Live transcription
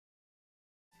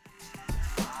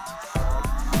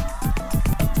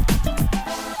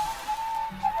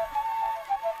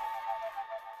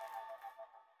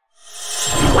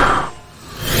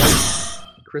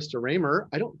Krista Raymer.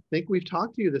 I don't think we've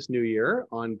talked to you this new year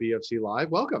on BFC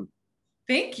Live. Welcome.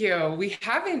 Thank you. We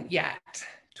haven't yet.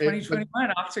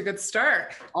 2021 off to a good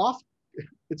start.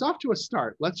 It's off to a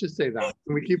start. Let's just say that.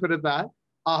 Can we keep it at that?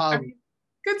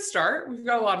 Good start. We've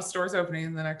got a lot of stores opening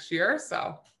in the next year,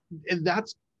 so. And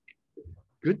that's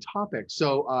good topic.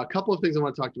 So a couple of things I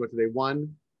want to talk to you about today.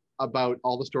 One, about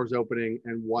all the stores opening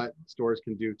and what stores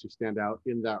can do to stand out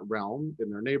in that realm, in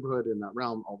their neighborhood, in that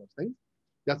realm, all those things.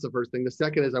 That's the first thing. The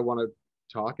second is I want to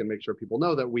talk and make sure people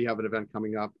know that we have an event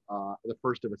coming up, the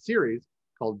first of a series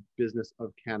called Business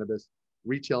of Cannabis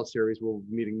Retail Series. We'll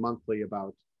be meeting monthly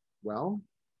about,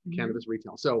 cannabis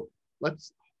retail. So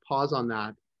let's pause on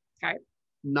that. Okay.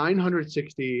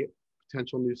 960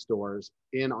 potential new stores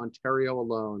in Ontario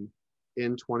alone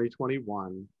in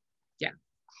 2021. Yeah.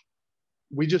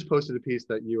 We just posted a piece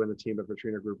that you and the team at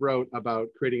Vitrina Group wrote about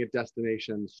creating a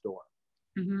destination store.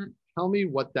 Mm-hmm. Tell me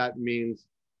what that means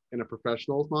in a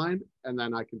professional's mind, and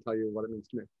then I can tell you what it means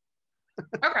to me.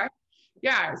 Okay.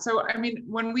 Yeah. So, I mean,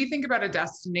 when we think about a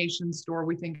destination store,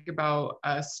 we think about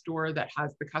a store that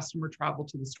has the customer travel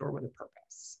to the store with a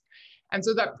purpose. And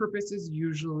so that purpose is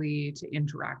usually to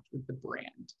interact with the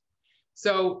brand.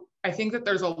 So I think that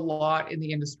there's a lot in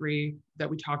the industry that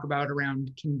we talk about around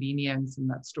convenience and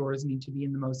that stores need to be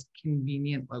in the most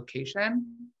convenient location.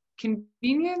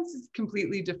 Convenience is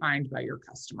completely defined by your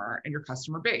customer and your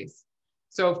customer base.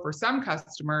 So for some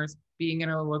customers, being in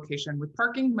a location with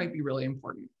parking might be really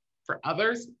important. For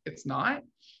others, it's not.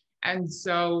 And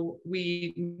so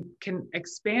we can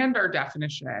expand our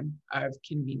definition of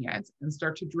convenience and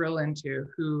start to drill into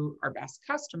who our best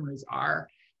customers are.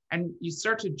 And you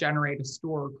start to generate a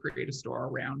store, create a store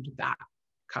around that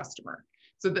customer.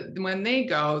 So that when they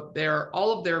go,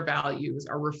 all of their values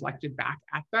are reflected back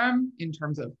at them in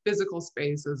terms of physical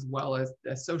space, as well as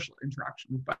the social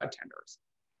interaction with bartenders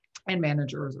and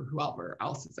managers or whoever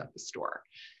else is at the store.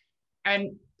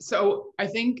 And so I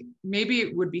think maybe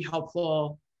it would be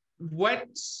helpful, what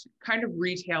kind of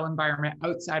retail environment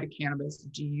outside of cannabis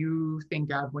do you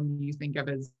think of when you think of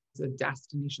as a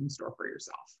destination store for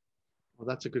yourself? Well,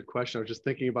 that's a good question. I was just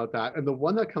thinking about that. And the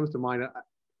one that comes to mind,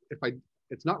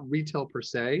 it's not retail per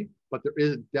se, but there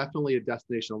is definitely a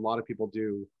destination. A lot of people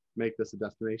do make this a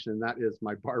destination, and that is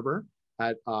my barber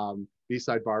at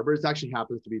B-Side Barber. It actually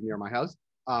happens to be near my house,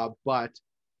 but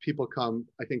people come,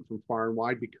 I think, from far and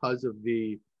wide because of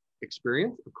the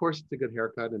experience. Of course, it's a good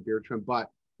haircut and beard trim, but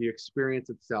the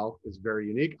experience itself is very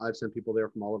unique. I've sent people there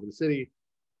from all over the city.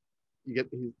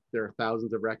 There are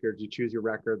thousands of records. You choose your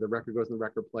record. The record goes in the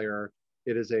record player.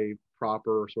 It is a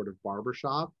proper sort of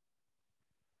barbershop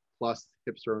plus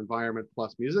hipster environment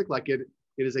plus music. Like it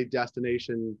is a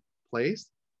destination place.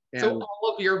 And so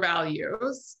all of your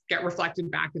values get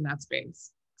reflected back in that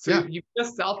space. So you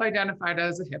just self-identified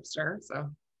as a hipster. So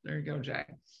there you go, Jay.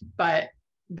 But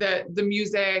the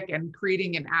music and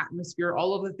creating an atmosphere,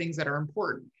 all of the things that are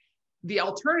important. The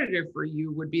alternative for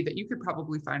you would be that you could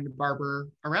probably find a barber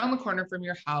around the corner from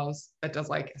your house that does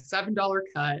like a $7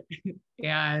 cut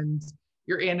and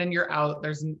you're in and you're out.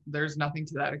 There's nothing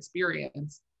to that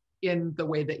experience in the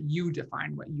way that you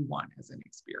define what you want as an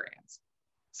experience.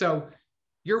 So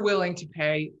you're willing to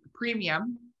pay a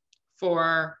premium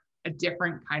for a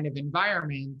different kind of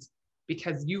environment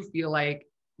because you feel like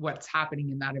what's happening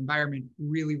in that environment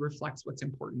really reflects what's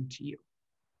important to you.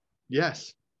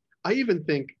 Yes. I even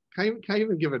think, can I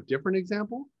even give a different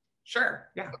example? Sure,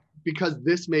 yeah. Because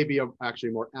this may be actually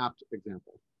a more apt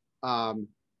example.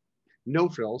 No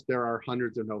frills, there are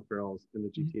hundreds of no frills in the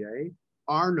GTA.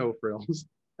 Our no frills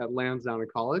at Lansdowne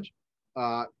College,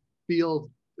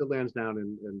 Lansdowne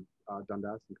in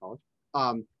Dundas in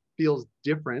College, feels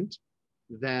different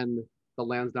than the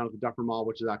Lansdowne at the Dufferin Mall,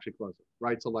 which is actually closer,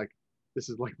 right? So like, this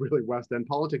is like really West End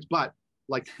politics, but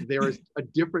like there is a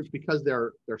difference because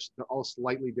they're all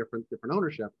slightly different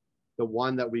ownership. The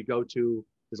one that we go to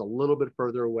is a little bit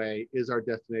further away, is our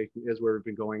destination, is where we've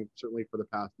been going certainly for the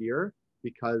past year,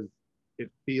 because it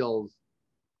feels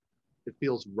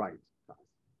right,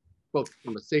 both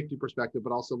from a safety perspective,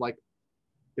 but also like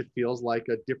it feels like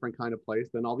a different kind of place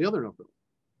than all the other no frills.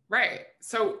 Right.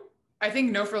 So I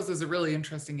think No Frills is a really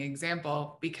interesting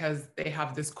example because they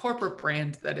have this corporate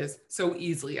brand that is so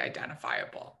easily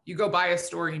identifiable. You go by a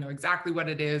store, you know exactly what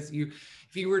it is.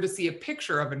 If you were to see a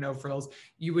picture of a No Frills,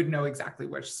 you would know exactly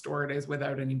which store it is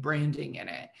without any branding in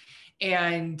it.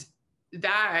 And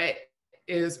that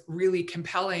is really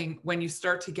compelling when you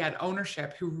start to get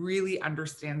ownership who really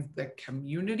understands the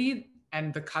community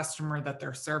and the customer that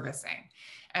they're servicing.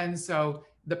 And so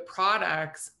the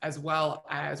products, as well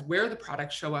as where the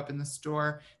products show up in the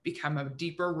store, become a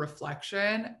deeper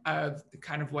reflection of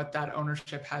kind of what that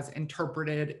ownership has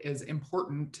interpreted is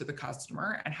important to the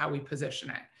customer and how we position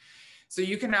it. So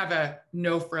you can have a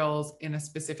no frills in a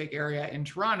specific area in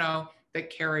Toronto that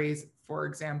carries, for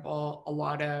example, a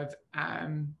lot of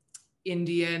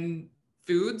Indian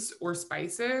foods or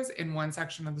spices in one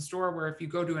section of the store, where if you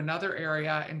go to another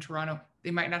area in Toronto,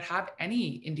 they might not have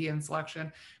any Indian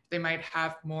selection. They might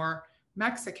have more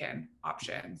Mexican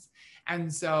options.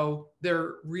 And so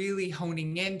they're really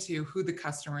honing into who the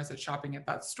customer is that's shopping at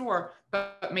that store,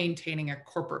 but maintaining a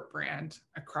corporate brand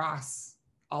across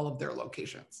all of their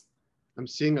locations. I'm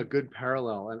seeing a good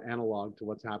parallel and analog to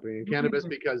what's happening in cannabis,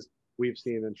 because we've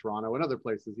seen in Toronto and other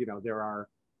places, you know, there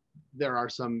are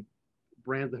some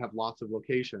brands that have lots of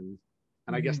locations.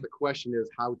 And I guess the question is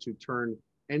how to turn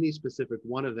any specific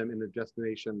one of them into a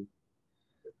destination.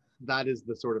 That is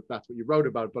the sort of, that's what you wrote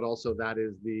about, but also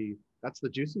that's the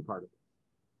juicy part of it.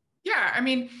 Yeah, I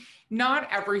mean, not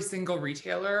every single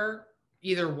retailer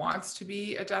either wants to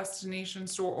be a destination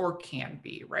store or can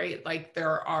be, right? Like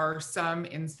there are some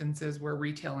instances where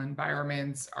retail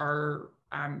environments are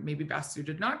maybe best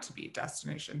suited not to be a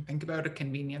destination. Think about a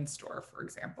convenience store, for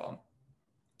example.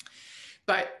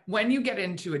 But when you get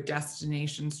into a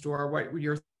destination store, what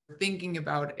you're thinking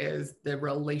about is the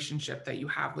relationship that you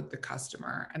have with the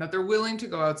customer, and that they're willing to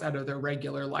go outside of their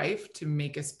regular life to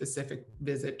make a specific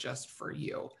visit just for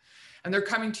you. And they're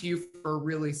coming to you for a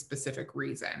really specific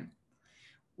reason.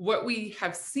 What we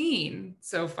have seen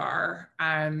so far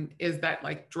is that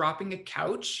like dropping a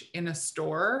couch in a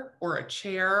store or a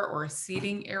chair or a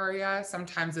seating area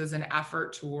sometimes is an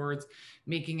effort towards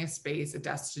making a space a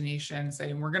destination,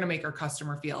 saying we're going to make our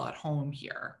customer feel at home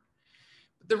here.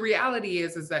 But the reality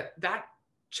is that that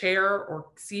chair or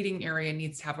seating area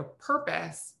needs to have a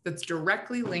purpose that's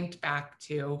directly linked back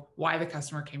to why the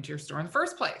customer came to your store in the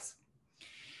first place.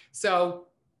 So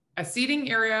a seating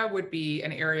area would be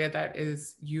an area that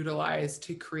is utilized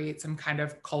to create some kind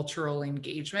of cultural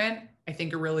engagement. I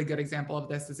think a really good example of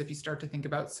this is if you start to think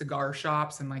about cigar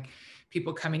shops and like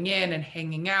people coming in and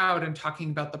hanging out and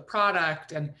talking about the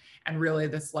product and really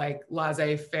this like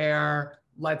laissez-faire,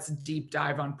 let's deep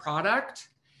dive on product.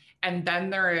 And then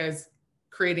there is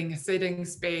creating a sitting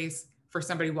space for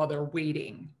somebody while they're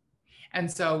waiting. And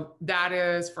so that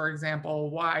is, for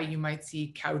example, why you might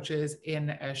see couches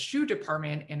in a shoe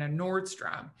department in a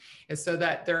Nordstrom, is so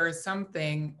that there is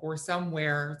something or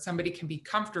somewhere somebody can be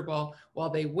comfortable while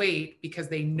they wait because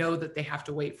they know that they have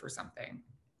to wait for something.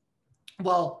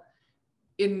 Well,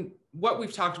 in what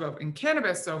we've talked about in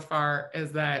cannabis so far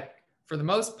is that for the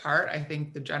most part, I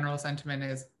think the general sentiment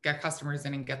is get customers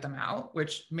in and get them out,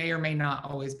 which may or may not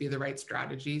always be the right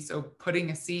strategy. So putting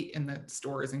a seat in the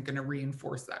store isn't going to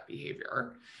reinforce that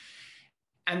behavior.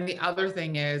 And the other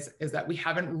thing is that we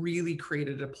haven't really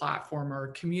created a platform or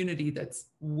a community that's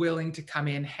willing to come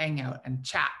in, hang out, and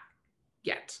chat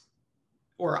yet.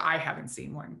 Or I haven't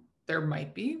seen one. There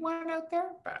might be one out there,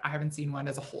 but I haven't seen one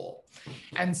as a whole.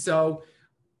 And so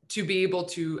to be able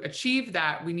to achieve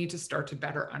that, we need to start to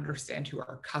better understand who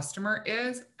our customer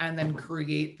is and then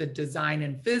create the design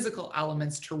and physical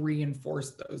elements to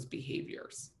reinforce those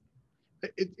behaviors.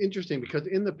 It's interesting because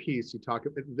in the piece you talk,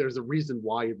 there's a reason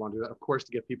why you want to do that, of course,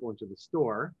 to get people into the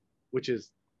store, which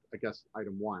is, I guess,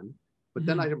 item one. But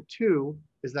then item two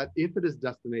is that if it is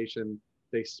destination,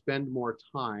 they spend more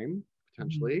time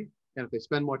potentially. And if they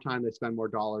spend more time, they spend more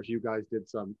dollars. You guys did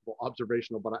some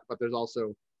observational, but there's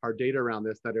also hard data around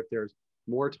this, that if there's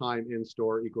more time in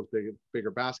store equals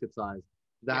bigger basket size,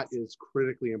 that is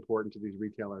critically important to these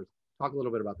retailers. Talk a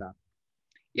little bit about that.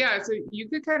 Yeah, so you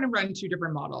could kind of run two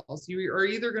different models. You are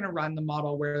either going to run the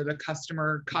model where the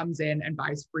customer comes in and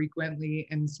buys frequently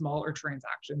in smaller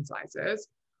transaction sizes,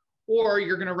 or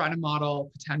you're going to run a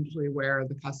model potentially where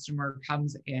the customer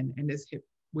comes in and is hit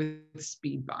with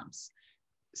speed bumps.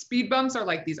 Speed bumps are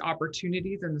like these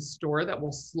opportunities in the store that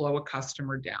will slow a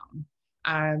customer down.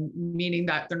 Meaning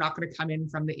that they're not going to come in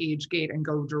from the age gate and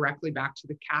go directly back to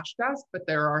the cash desk, but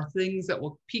there are things that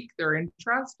will pique their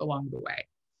interest along the way.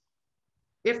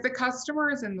 If the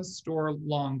customer is in the store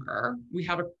longer, we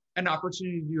have an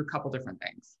opportunity to do a couple different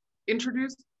things.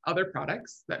 Introduce other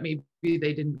products that maybe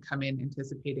they didn't come in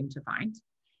anticipating to find,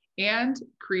 and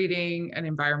creating an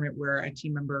environment where a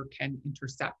team member can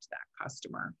intercept that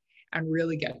customer and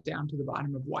really get down to the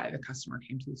bottom of why the customer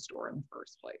came to the store in the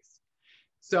first place.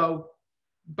 So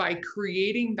by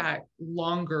creating that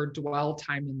longer dwell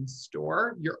time in the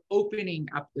store, you're opening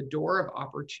up the door of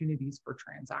opportunities for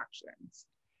transactions.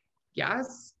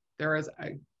 Yes, There is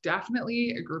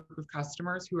definitely a group of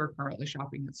customers who are currently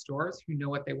shopping at stores who know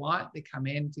what they want. They come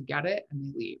in to get it and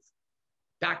they leave.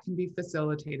 That can be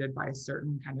facilitated by a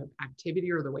certain kind of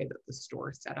activity or the way that the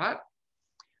store is set up.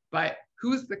 But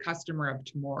who's the customer of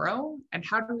tomorrow, and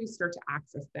how do we start to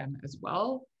access them as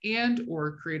well, and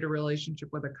or create a relationship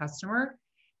with a customer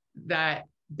that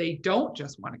they don't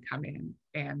just want to come in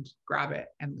and grab it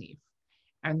and leave.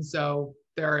 And so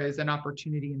there is an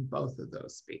opportunity in both of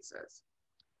those spaces.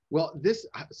 Well,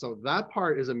 so that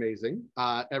part is amazing.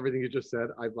 Everything you just said,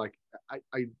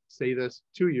 I say this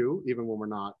to you, even when we're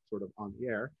not sort of on the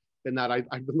air, in that I've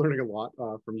been learning a lot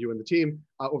from you and the team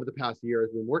over the past year as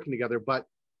we've been working together. But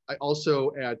I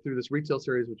also, through this retail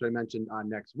series, which I mentioned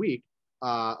next week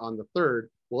on the 3rd,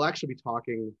 we'll actually be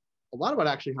talking a lot about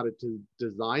actually how to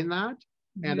design that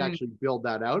and actually build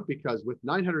that out, because with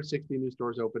 960 new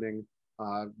stores opening,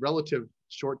 relative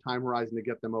short time horizon to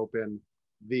get them open,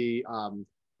 the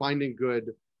finding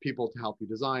good people to help you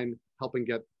design, helping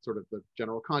get sort of the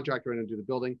general contractor in and do the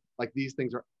building, like these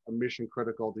things are mission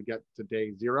critical to get to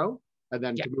day 0, and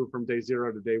then to move from day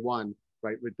 0 to day 1,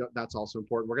 right? That's also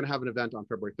important. We're going to have an event on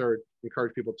February 3rd,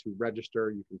 encourage people to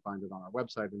register. You can find it on our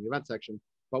website in the event section,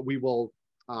 but we will,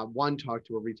 1, talk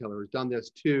to a retailer who's done this,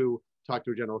 2, talk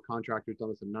to a general contractor who's done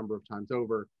this a number of times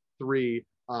over, 3,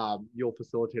 you'll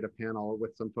facilitate a panel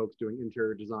with some folks doing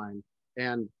interior design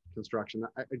and construction.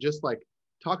 I just like,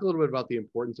 talk a little bit about the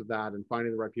importance of that and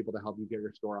finding the right people to help you get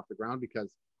your store off the ground,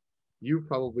 because you've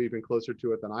probably been closer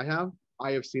to it than I have.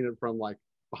 I have seen it from like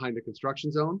behind a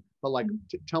construction zone, but like,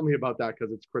 tell me about that,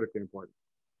 because it's critically important.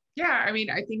 Yeah, I mean,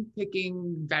 I think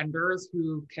picking vendors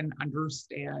who can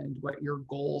understand what your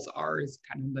goals are is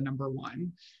kind of the number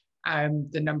 1.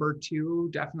 The number 2,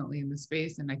 definitely in the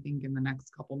space, and I think in the next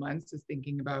couple months, is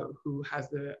thinking about who has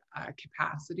the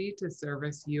capacity to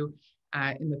service you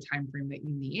in the time frame that you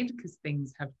need, because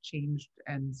things have changed,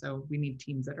 and so we need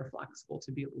teams that are flexible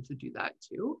to be able to do that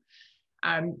too.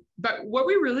 But what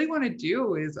we really want to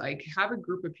do is like have a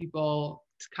group of people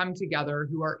to come together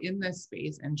who are in this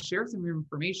space and share some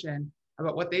information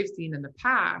about what they've seen in the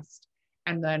past,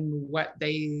 and then what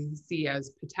they see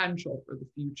as potential for the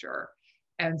future.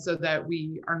 And so that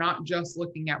we are not just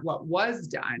looking at what was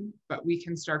done, but we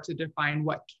can start to define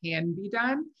what can be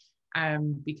done,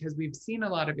 because we've seen a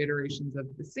lot of iterations of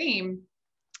the same.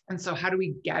 And so how do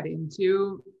we get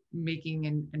into making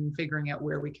and figuring out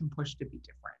where we can push to be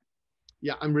different?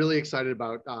 Yeah, I'm really excited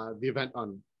about the event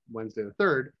on Wednesday the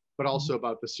 3rd, but also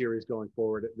about the series going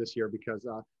forward this year, because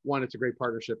 1, it's a great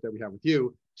partnership that we have with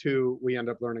you. 2, we end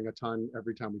up learning a ton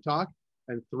every time we talk.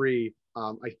 And 3,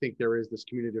 I think there is this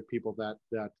community of people that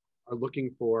are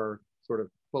looking for sort of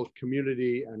both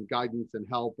community and guidance and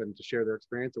help and to share their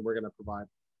experience. And we're going to provide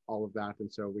all of that.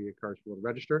 And so we encourage people to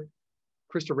register.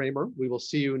 Krista Raymer, we will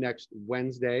see you next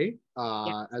Wednesday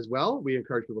as well. We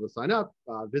encourage people to sign up,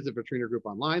 visit Vitrina Group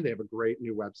online. They have a great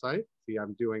new website. See,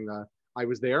 I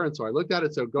was there, and so I looked at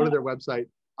it. So go to their website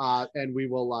and we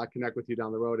will connect with you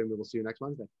down the road, and we will see you next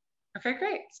Wednesday. Okay,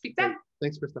 great. Speak then.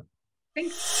 Thanks, Krista.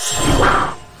 Thanks.